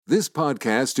This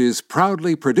podcast is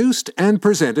proudly produced and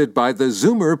presented by the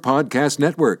Zoomer Podcast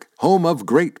Network, home of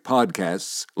great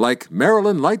podcasts like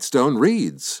Marilyn Lightstone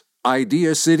Reads,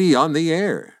 Idea City on the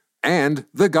Air, and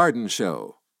The Garden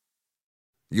Show.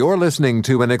 You're listening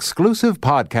to an exclusive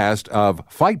podcast of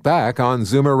Fight Back on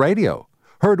Zoomer Radio,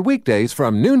 heard weekdays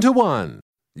from noon to 1.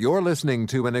 You're listening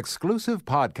to an exclusive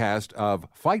podcast of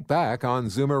Fight Back on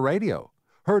Zoomer Radio,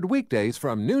 heard weekdays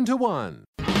from noon to 1.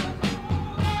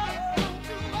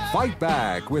 Fight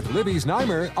Back with Libby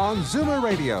Znaimer on Zoomer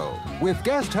Radio with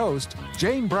guest host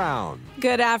Jane Brown.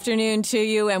 Good afternoon to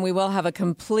you, and we will have a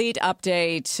complete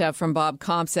update from Bob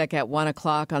Comsick at 1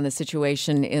 o'clock on the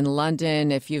situation in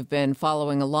London. If you've been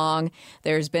following along,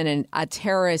 there's been a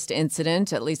terrorist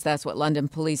incident, at least that's what London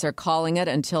police are calling it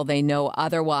until they know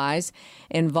otherwise,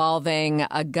 involving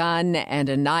a gun and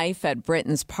a knife at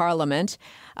Britain's Parliament.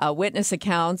 Witness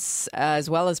accounts, as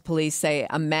well as police, say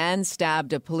a man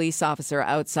stabbed a police officer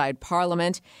outside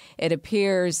Parliament. It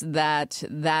appears that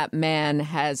that man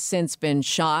has since been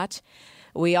shot.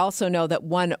 We also know that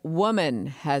one woman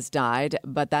has died,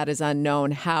 but that is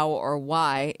unknown how or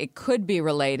why. It could be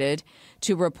related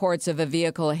to reports of a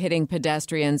vehicle hitting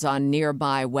pedestrians on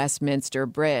nearby Westminster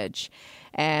Bridge.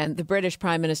 And the British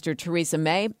Prime Minister Theresa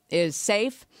May is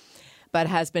safe, but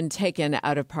has been taken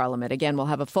out of Parliament. Again, we'll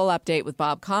have a full update with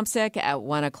Bob Comsick at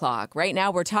 1 o'clock. Right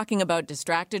now, we're talking about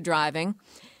distracted driving.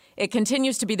 It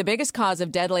continues to be the biggest cause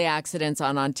of deadly accidents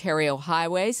on Ontario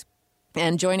highways.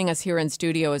 And joining us here in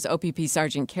studio is OPP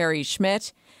Sergeant Kerry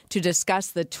Schmidt to discuss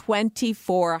the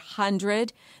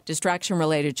 2,400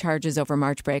 distraction-related charges over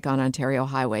March break on Ontario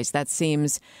highways. That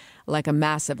seems like a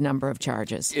massive number of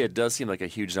charges. It does seem like a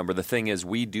huge number. The thing is,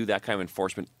 we do that kind of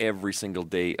enforcement every single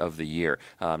day of the year.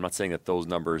 I'm not saying that those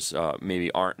numbers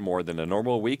maybe aren't more than a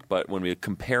normal week, but when we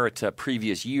compare it to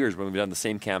previous years when we've done the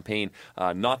same campaign,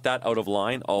 not that out of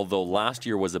line, although last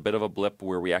year was a bit of a blip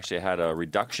where we actually had a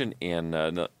reduction in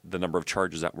the number of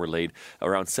charges that were laid.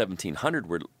 Around 1,700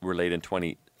 were laid in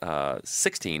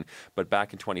 2016, but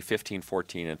back in 2015,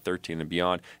 14, and 13 and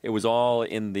beyond, it was all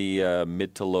in the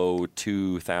mid to low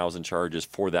 2,000 charges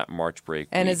for that March break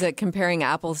And week. is it comparing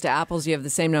apples to apples? You have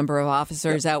the same number of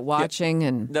officers out watching?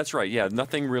 And That's right, yeah.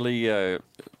 Nothing really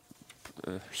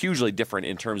hugely different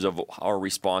in terms of our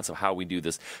response of how we do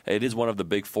this. It is one of the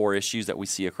big four issues that we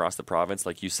see across the province.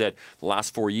 Like you said, the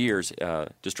last 4 years,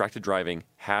 distracted driving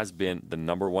has been the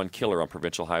number one killer on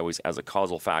provincial highways as a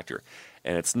causal factor.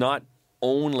 And it's not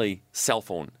only cell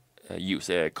phone use,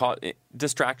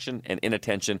 distraction and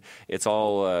inattention. It's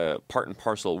all part and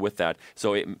parcel with that.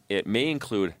 So it may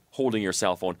include holding your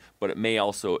cell phone, but it may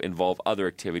also involve other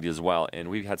activities as well. And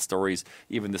we've had stories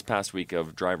even this past week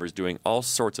of drivers doing all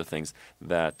sorts of things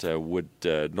that would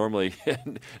normally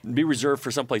be reserved for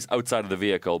someplace outside of the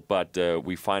vehicle, but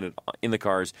we find it in the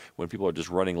cars when people are just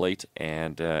running late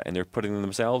and they're putting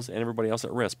themselves and everybody else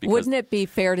at risk. Wouldn't it be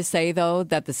fair to say, though,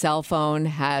 that the cell phone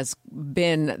has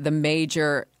been the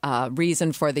major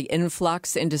reason for the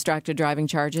influx in distracted driving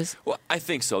charges? Well, I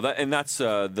think so. That's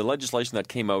the legislation that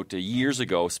came out years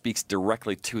ago speaks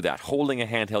directly to that. Holding a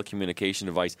handheld communication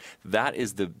device, that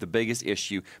is the biggest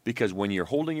issue, because when you're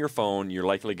holding your phone, you're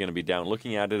likely going to be down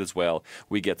looking at it as well.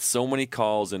 We get so many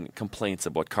calls and complaints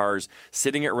about cars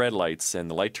sitting at red lights and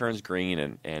the light turns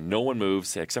green and no one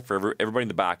moves except for everybody in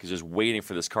the back is just waiting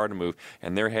for this car to move,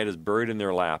 and their head is buried in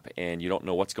their lap and you don't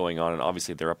know what's going on, and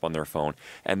obviously they're up on their phone.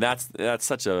 And that's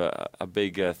such a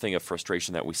big thing of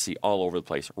frustration that we see all over the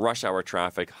place. Rush hour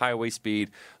traffic, highway speed,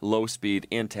 low speed,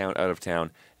 in town, out of town.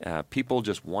 People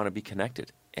just want to be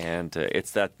connected, and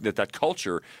it's that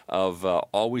culture of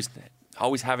always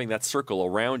having that circle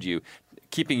around you,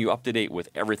 keeping you up to date with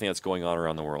everything that's going on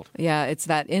around the world. Yeah, it's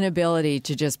that inability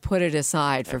to just put it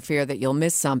aside for fear that you'll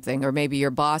miss something, or maybe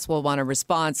your boss will want a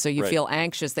response, so you feel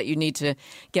anxious that you need to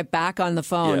get back on the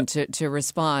phone to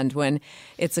respond, when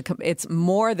it's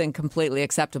more than completely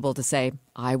acceptable to say,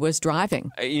 I was driving.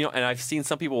 And I've seen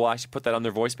some people will actually put that on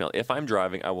their voicemail. If I'm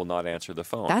driving, I will not answer the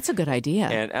phone. That's a good idea.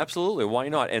 And absolutely, why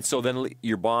not? And so then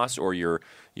your boss or your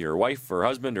wife or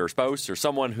husband or spouse or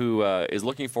someone who is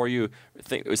looking for you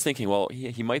is thinking, well,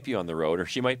 he might be on the road or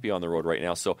she might be on the road right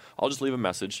now, so I'll just leave a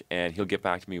message and he'll get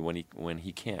back to me when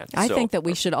he can. I think that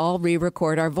we should all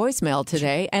re-record our voicemail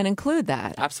today and include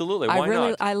that. Absolutely. Why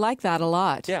not? I like that a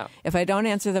lot. Yeah. If I don't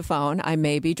answer the phone, I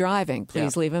may be driving.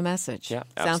 Please leave a message. Yeah,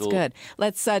 Sounds absolutely. good.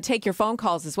 Let's take your phone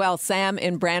calls as well. Sam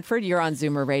in Brantford, you're on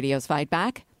Zoomer Radio's Fight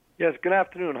Back. Yes, good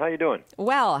afternoon. How you doing?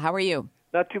 Well, how are you?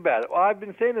 Not too bad. Well, I've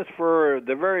been saying this for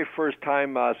the very first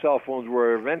time cell phones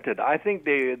were invented. I think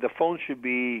the phones should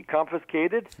be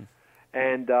confiscated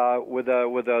and with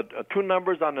two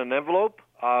numbers on an envelope,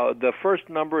 the first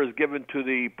number is given to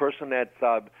the person that's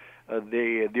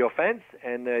the offense,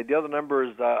 and the other number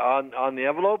is on the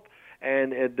envelope.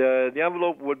 And the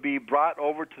envelope would be brought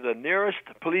over to the nearest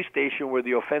police station where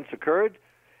the offense occurred,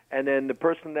 and then the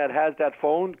person that has that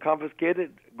phone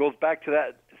confiscated goes back to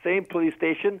that same police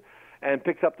station and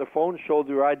picks up the phone, shows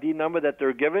their ID number that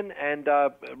they're given, and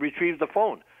retrieves the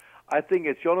phone. I think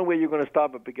it's the only way you're going to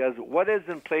stop it, because what is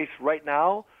in place right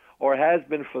now, or has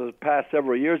been for the past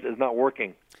several years, is not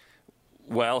working.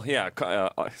 Well, yeah,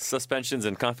 suspensions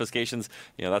and confiscations,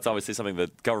 that's obviously something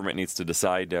that government needs to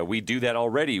decide. We do that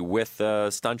already with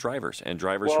stunt drivers and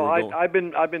drivers who are I've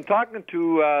been talking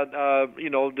to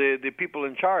the people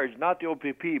in charge, not the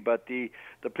OPP, but the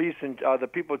police and the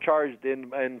people charged in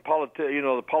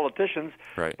the politicians.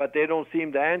 Right. But they don't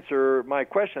seem to answer my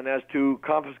question as to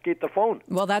confiscate the phone.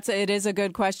 Well, it is a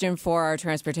good question for our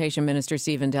Transportation Minister,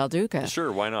 Stephen Del Duca.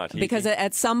 Sure, why not? Because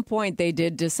at some point they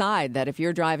did decide that if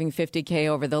you're driving 50K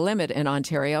over the limit in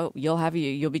Ontario,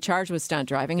 you'll be charged with stunt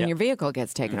driving, and your vehicle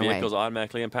gets taken away. Your vehicle's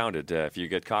automatically impounded. If you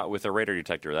get caught with a radar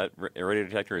detector, that radar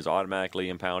detector is automatically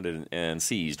impounded and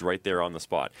seized right there on the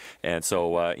spot. And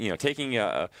so, taking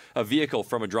a vehicle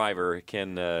from a driver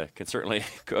can certainly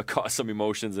cause some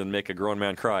emotions and make a grown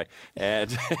man cry.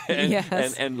 And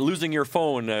yes. and losing your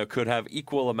phone could have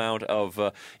equal amount of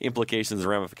implications and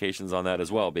ramifications on that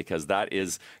as well, because that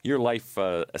is your life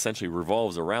essentially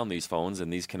revolves around these phones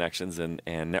and these connections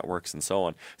and networks and so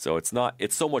on. So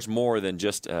it's so much more than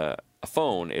just a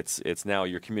phone. It's now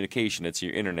your communication, it's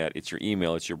your internet, it's your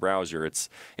email, it's your browser, it's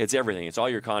everything. It's all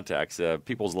your contacts.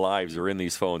 People's lives are in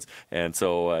these phones, and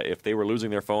so if they were losing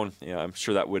their phone, I'm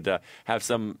sure that would have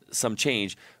some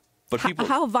change. But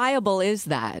how viable is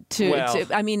that?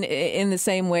 I mean, in the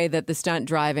same way that the stunt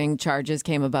driving charges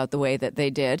came about the way that they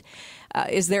did,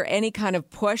 is there any kind of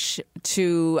push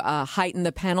to heighten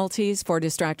the penalties for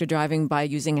distracted driving by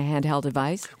using a handheld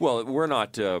device? Well, we're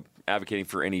not advocating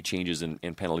for any changes in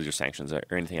penalties or sanctions or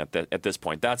anything at this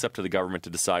point. That's up to the government to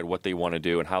decide what they want to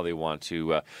do and how they want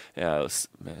to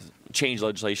change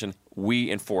legislation.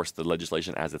 We enforce the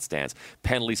legislation as it stands.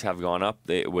 Penalties have gone up.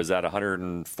 It was at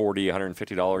 $140,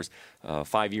 $150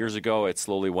 5 years ago. It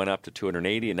slowly went up to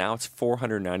 $280, and now it's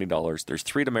 $490. There's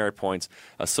 3 demerit points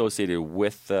associated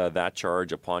with that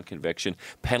charge upon conviction.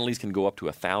 Penalties can go up to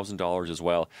 $1,000 as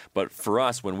well. But for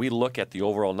us, when we look at the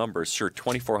overall numbers, sure,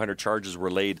 2,400 charges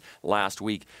were laid last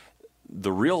week.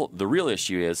 The real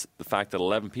issue is the fact that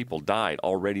 11 people died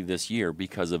already this year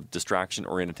because of distraction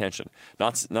or inattention.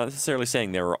 Not necessarily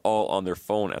saying they were all on their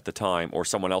phone at the time or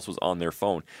someone else was on their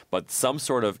phone, but some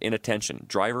sort of inattention.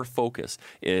 Driver focus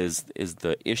is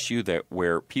the issue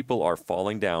where people are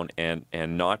falling down and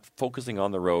not focusing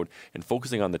on the road and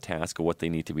focusing on the task of what they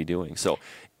need to be doing. So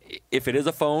if it is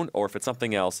a phone or if it's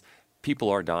something else,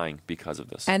 people are dying because of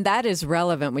this. And that is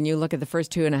relevant when you look at the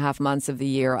first 2.5 months of the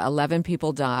year. 11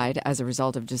 people died as a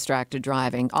result of distracted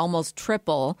driving, almost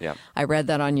triple. Yeah. I read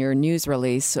that on your news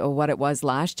release, what it was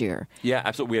last year. Yeah,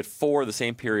 absolutely. We had 4 the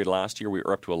same period last year. We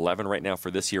were up to 11 right now for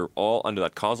this year, all under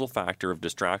that causal factor of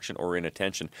distraction or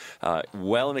inattention.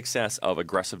 Well in excess of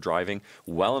aggressive driving,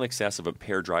 well in excess of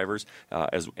impaired drivers,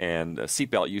 and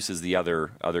seatbelt use is the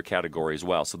other category as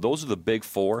well. So those are the big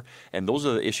 4, and those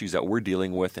are the issues that we're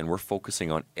dealing with and we're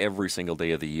focusing on every single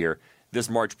day of the year. This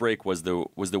March break was the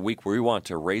week where we want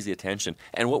to raise the attention,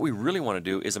 and what we really want to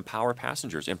do is empower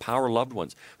passengers, empower loved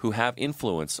ones who have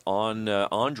influence on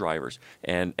drivers,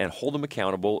 and hold them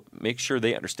accountable. Make sure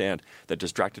they understand that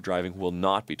distracted driving will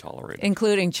not be tolerated,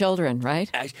 including children.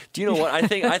 Right? Do you know what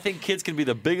I think kids can be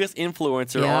the biggest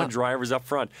influencer on drivers up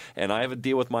front, and I have a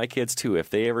deal with my kids too. If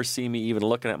they ever see me even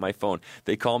looking at my phone,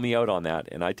 they call me out on that,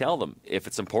 and I tell them if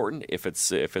it's important, if it's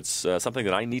something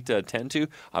that I need to attend to,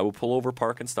 I will pull over,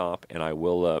 park, and stop, and I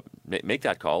will make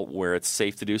that call where it's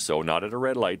safe to do so, not at a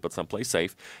red light, but someplace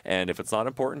safe. And if it's not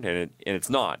important, and it's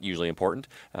not usually important,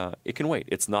 it can wait.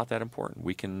 It's not that important.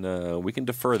 We can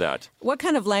defer that. What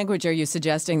kind of language are you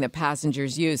suggesting that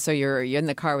passengers use? So you're in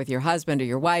the car with your husband or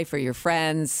your wife or your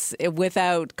friends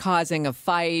without causing a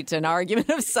fight, an argument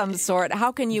of some sort.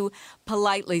 How can you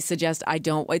politely suggest I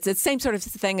don't? It's the same sort of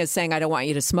thing as saying I don't want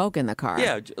you to smoke in the car.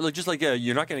 Yeah, just like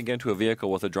you're not going to get into a vehicle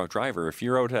with a drunk driver. If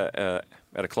you're out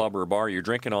at a club or a bar, you're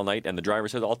drinking all night, and the driver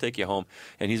says, "I'll take you home,"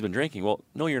 and he's been drinking. Well,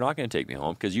 no, you're not going to take me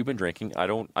home because you've been drinking. I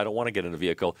don't want to get in a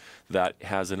vehicle that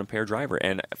has an impaired driver.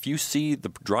 And if you see the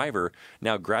driver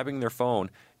now grabbing their phone,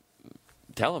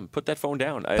 tell them, put that phone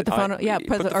down. Put the phone,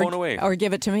 put the phone away. Or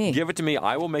give it to me. Give it to me.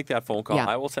 I will make that phone call. Yeah.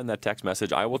 I will send that text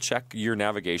message. I will check your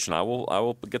navigation. I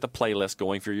will get the playlist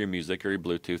going for your music or your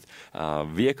Bluetooth.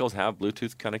 Vehicles have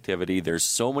Bluetooth connectivity. There's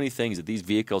so many things that these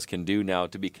vehicles can do now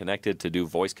to be connected, to do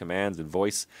voice commands and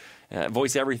voice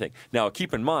everything. Now,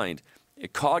 keep in mind,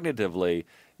 cognitively,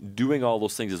 doing all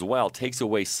those things as well takes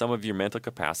away some of your mental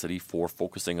capacity for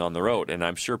focusing on the road. And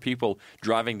I'm sure people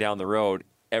driving down the road,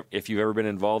 if you've ever been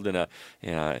involved in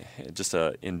just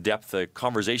a in-depth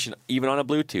conversation, even on a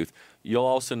Bluetooth, you'll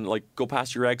all of a sudden go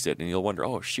past your exit and you'll wonder,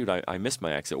 oh shoot, I missed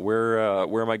my exit. Where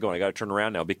am I going? I got to turn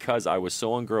around now because I was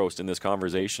so engrossed in this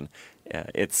conversation.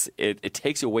 It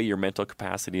takes away your mental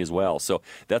capacity as well. So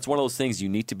that's one of those things you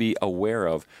need to be aware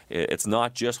of. It's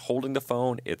not just holding the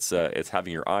phone. It's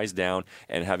having your eyes down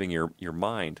and having your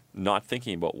mind not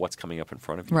thinking about what's coming up in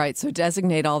front of you. Right. So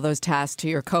designate all those tasks to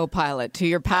your co-pilot, to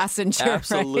your passenger.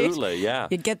 Absolutely. Right? Yeah.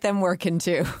 You get them working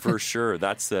too. For sure.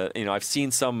 That's I've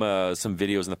seen some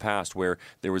videos in the past where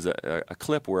there was a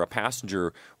clip where a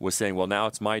passenger was saying, well, now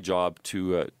it's my job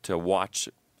to watch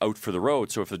out for the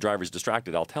road, so if the driver's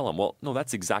distracted, I'll tell him. Well, no,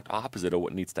 that's the exact opposite of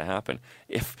what needs to happen.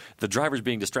 If the driver's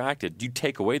being distracted, you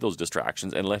take away those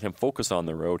distractions and let him focus on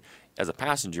the road. As a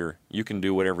passenger, you can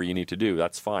do whatever you need to do.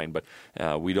 That's fine, but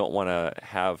we don't want to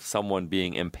have someone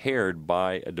being impaired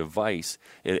by a device.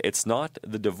 It's not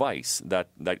the device that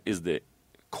is the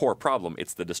core problem.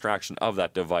 It's the distraction of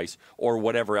that device or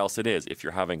whatever else it is. If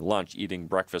you're having lunch, eating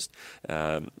breakfast,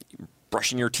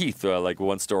 brushing your teeth, like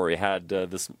one story had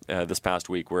this past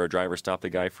week where a driver stopped a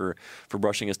guy for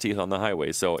brushing his teeth on the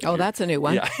highway. So that's a new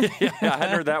one. Yeah, I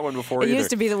hadn't heard that one before either. It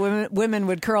used to be the women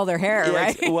would curl their hair,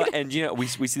 right? Well, and we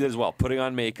see that as well. Putting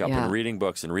on makeup and reading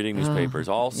books and reading newspapers,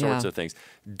 all sorts of things.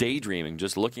 Daydreaming,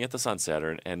 just looking at the sunset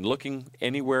and looking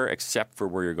anywhere except for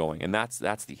where you're going, and that's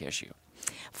the issue.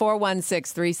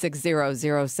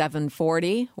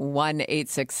 416-360-0740,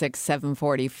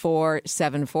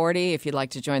 1-866-740-4740 if you'd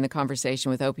like to join the conversation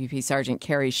with OPP Sergeant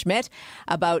Kerry Schmidt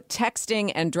about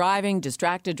texting and driving,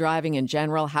 distracted driving in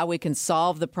general, how we can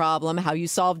solve the problem, how you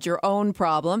solved your own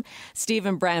problem.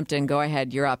 Stephen Brampton, go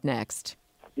ahead. You're up next.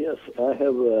 Yes, I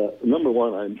have, number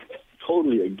one, I'm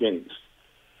totally against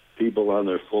people on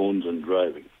their phones and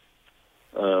driving.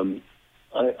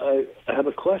 I have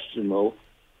a question, though.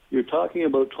 You're talking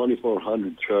about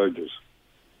 2,400 charges.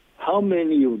 How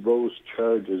many of those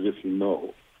charges, if you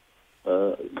know,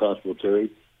 Constable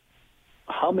Terry,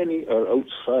 how many are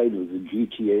outside of the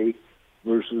GTA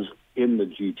versus in the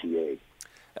GTA?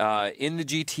 In the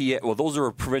GTA, well, those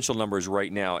are provincial numbers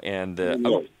right now, and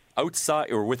outside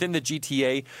or within the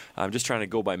GTA, I'm just trying to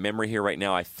go by memory here right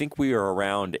now. I think we are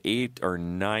around 800 or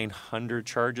 900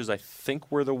 charges. I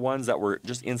think we're the ones that were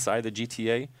just inside the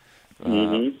GTA.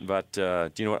 But do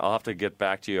you know what? I'll have to get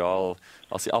back to you. I'll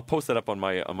see. I'll post that up on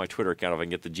my Twitter account if I can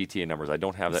get the GTA numbers. I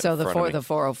don't have that. So in front of me. the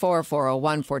 404,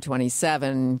 401,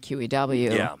 427,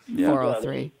 QEW,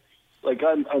 403. Like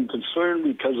I'm concerned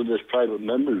because of this private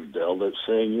members bill that's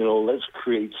saying, let's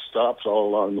create stops all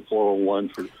along the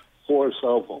 401 for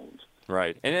cell phones.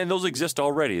 Right, and those exist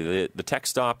already. The tech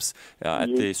stops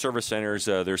at the service centers.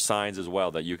 There's signs as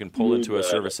well that you can pull into a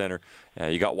service center.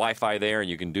 You got Wi-Fi there, and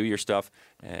you can do your stuff.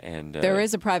 And there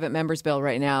is a private members bill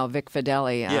right now. Vic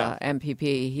Fideli,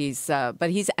 MPP.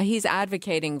 He's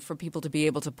advocating for people to be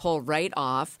able to pull right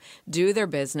off, do their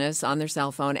business on their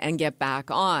cell phone, and get back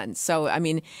on. So, I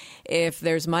mean, if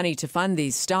there's money to fund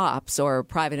these stops or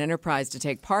private enterprise to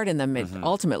take part in them, it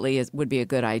ultimately would be a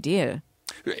good idea.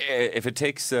 If it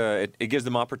takes, it gives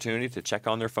them opportunity to check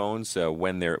on their phones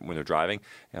when they're driving.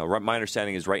 My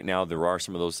understanding is right now there are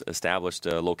some of those established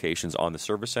locations on the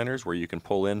service centers where you can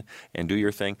pull in and do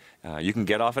your thing. You can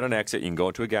get off at an exit. You can go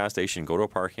into a gas station, go to a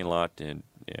parking lot, and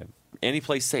any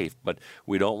place safe. But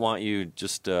we don't want you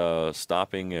just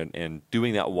stopping and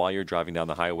doing that while you're driving down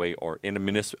the highway or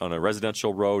on a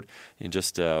residential road and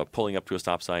just pulling up to a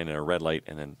stop sign and a red light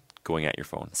and then going at your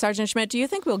phone. Sergeant Schmidt, do you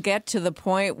think we'll get to the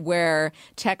point where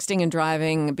texting and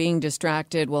driving, being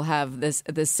distracted, will have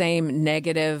the same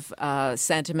negative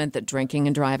sentiment that drinking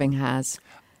and driving has?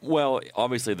 Well,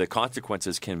 obviously the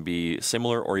consequences can be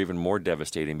similar or even more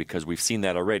devastating because we've seen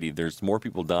that already. There's more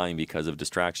people dying because of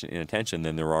distraction and inattention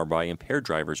than there are by impaired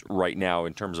drivers right now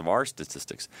in terms of our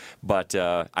statistics. But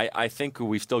I think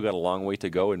we've still got a long way to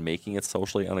go in making it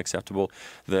socially unacceptable.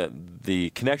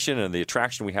 The connection and the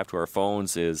attraction we have to our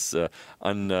phones is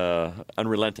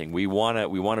unrelenting. We want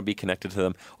to be connected to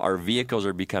them. Our vehicles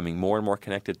are becoming more and more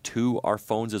connected to our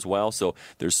phones as well. So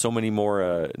there's so many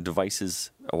more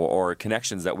devices or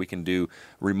connections that we can do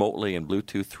remotely and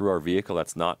Bluetooth through our vehicle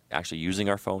that's not actually using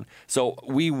our phone. So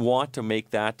we want to make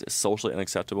that socially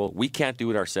unacceptable. We can't do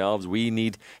it ourselves. We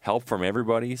need help from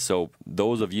everybody. So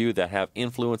those of you that have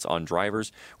influence on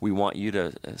drivers, we want you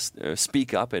to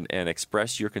speak up and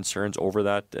express your concerns over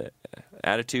that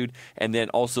attitude, and then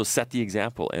also set the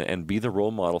example and be the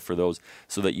role model for those,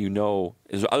 so that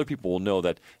other people will know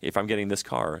that if I'm getting this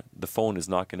car, the phone is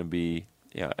not going to be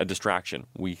a distraction.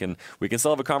 We can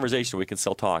still have a conversation, we can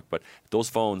still talk, but those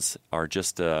phones are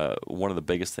just one of the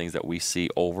biggest things that we see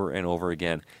over and over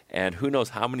again. And who knows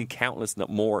how many countless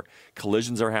more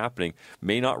collisions are happening.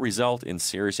 May not result in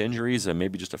serious injuries and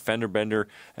maybe just a fender bender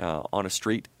on a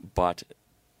street, but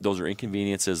those are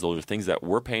inconveniences. Those are things that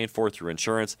we're paying for through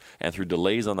insurance and through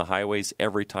delays on the highways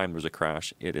every time there's a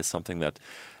crash. It is something that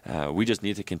we just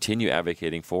need to continue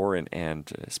advocating for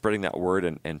and spreading that word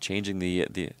and changing the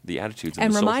attitudes.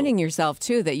 And reminding yourself,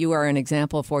 too, that you are an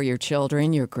example for your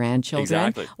children, your grandchildren.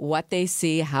 Exactly. What they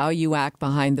see, how you act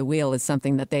behind the wheel is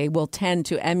something that they will tend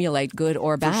to emulate, good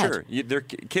or bad. For sure. Their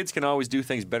kids can always do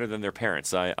things better than their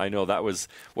parents. I know that was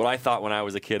what I thought when I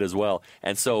was a kid as well.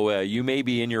 And so you may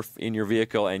be in your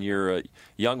vehicle and your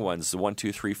young ones, 1,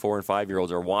 2, 3, 4, and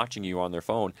 5-year-olds, are watching you on their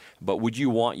phone. But would you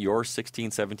want your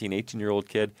 16, 17, 18-year-old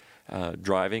kid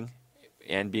driving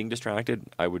and being distracted?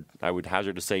 I would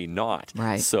hazard to say not.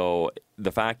 Right. So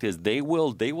the fact is they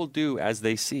will do as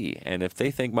they see, and if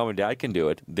they think mom and dad can do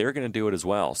it, they're going to do it as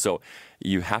well. So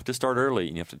you have to start early,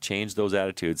 and you have to change those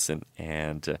attitudes.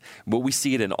 But we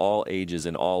see it in all ages,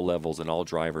 in all levels, in all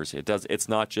drivers. It's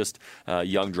not just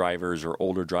young drivers or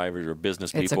older drivers or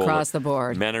business people. It's across the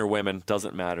board. Men or women,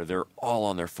 doesn't matter. They're all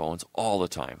on their phones all the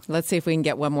time. Let's see if we can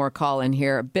get one more call in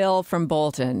here. Bill from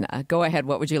Bolton, go ahead.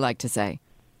 What would you like to say?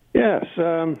 Yes.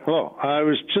 Hello. I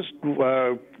was just,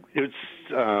 it's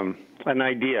an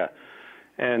idea,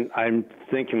 and I'm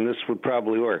thinking this would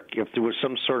probably work. If there was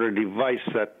some sort of device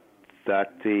that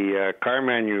the car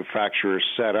manufacturers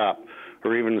set up,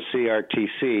 or even the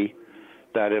CRTC,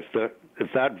 that if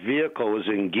that vehicle was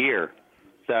in gear,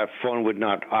 that phone would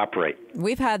not operate.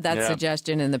 We've had that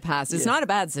suggestion in the past. It's not a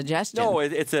bad suggestion. No,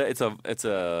 it's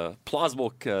a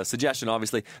plausible suggestion.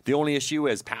 Obviously, the only issue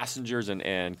is passengers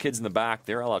and kids in the back.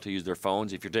 They're allowed to use their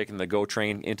phones. If you're taking the GO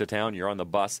train into town, you're on the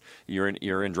bus, you're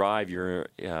in drive,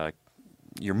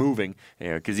 you're moving,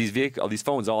 because these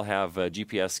phones all have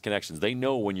GPS connections. They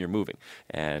know when you're moving,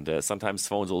 and sometimes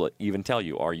phones will even tell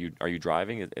you, are you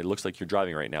driving? It looks like you're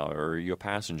driving right now, or are you a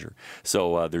passenger?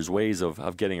 So there's ways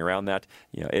of getting around that.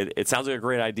 It sounds like a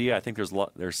great idea. I think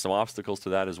there's some obstacles to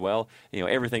that as well.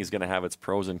 Everything is going to have its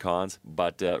pros and cons,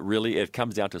 but really it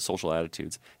comes down to social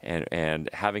attitudes and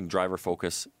having driver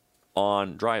focus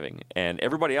on driving, and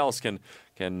everybody else can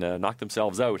knock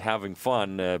themselves out having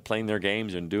fun, playing their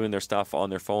games and doing their stuff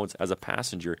on their phones as a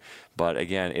passenger. But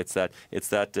again, it's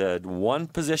that one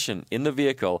position in the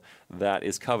vehicle that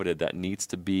is coveted that needs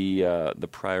to be the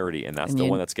priority, and that's the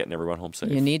one that's getting everyone home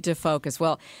safe. You need to focus.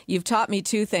 Well, you've taught me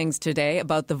two things today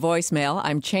about the voicemail.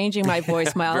 I'm changing my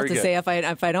voicemail to say if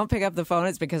I don't pick up the phone,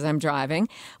 it's because I'm driving,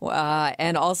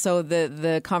 and also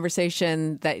the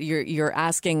conversation that you're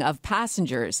asking of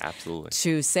passengers. Absolutely.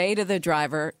 To say to the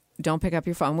driver, don't pick up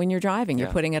your phone when you're driving.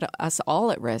 You're putting us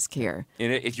all at risk here.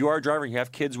 And if you are driving, you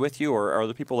have kids with you or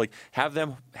other people, have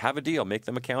them have a deal, make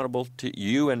them accountable to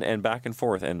you and back and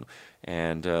forth, and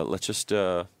let's just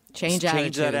change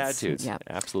that attitude. Yep.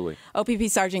 Absolutely. OPP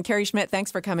Sergeant Kerry Schmidt,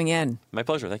 thanks for coming in. My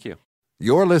pleasure. Thank you.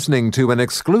 You're listening to an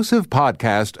exclusive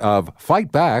podcast of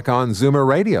Fight Back on Zoomer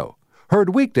Radio.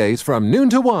 Heard weekdays from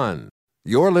noon to 1.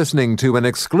 You're listening to an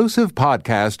exclusive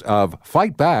podcast of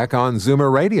Fight Back on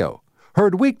Zoomer Radio.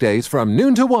 Heard weekdays from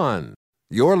noon to 1.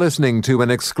 You're listening to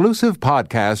an exclusive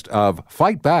podcast of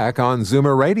Fight Back on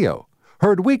Zoomer Radio.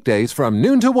 Heard weekdays from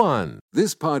noon to 1.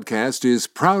 This podcast is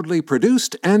proudly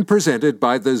produced and presented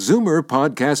by the Zoomer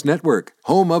Podcast Network,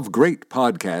 home of great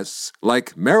podcasts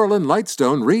like Marilyn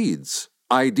Lightstone Reads,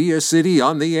 Idea City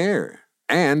on the Air,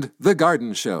 and The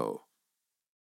Garden Show.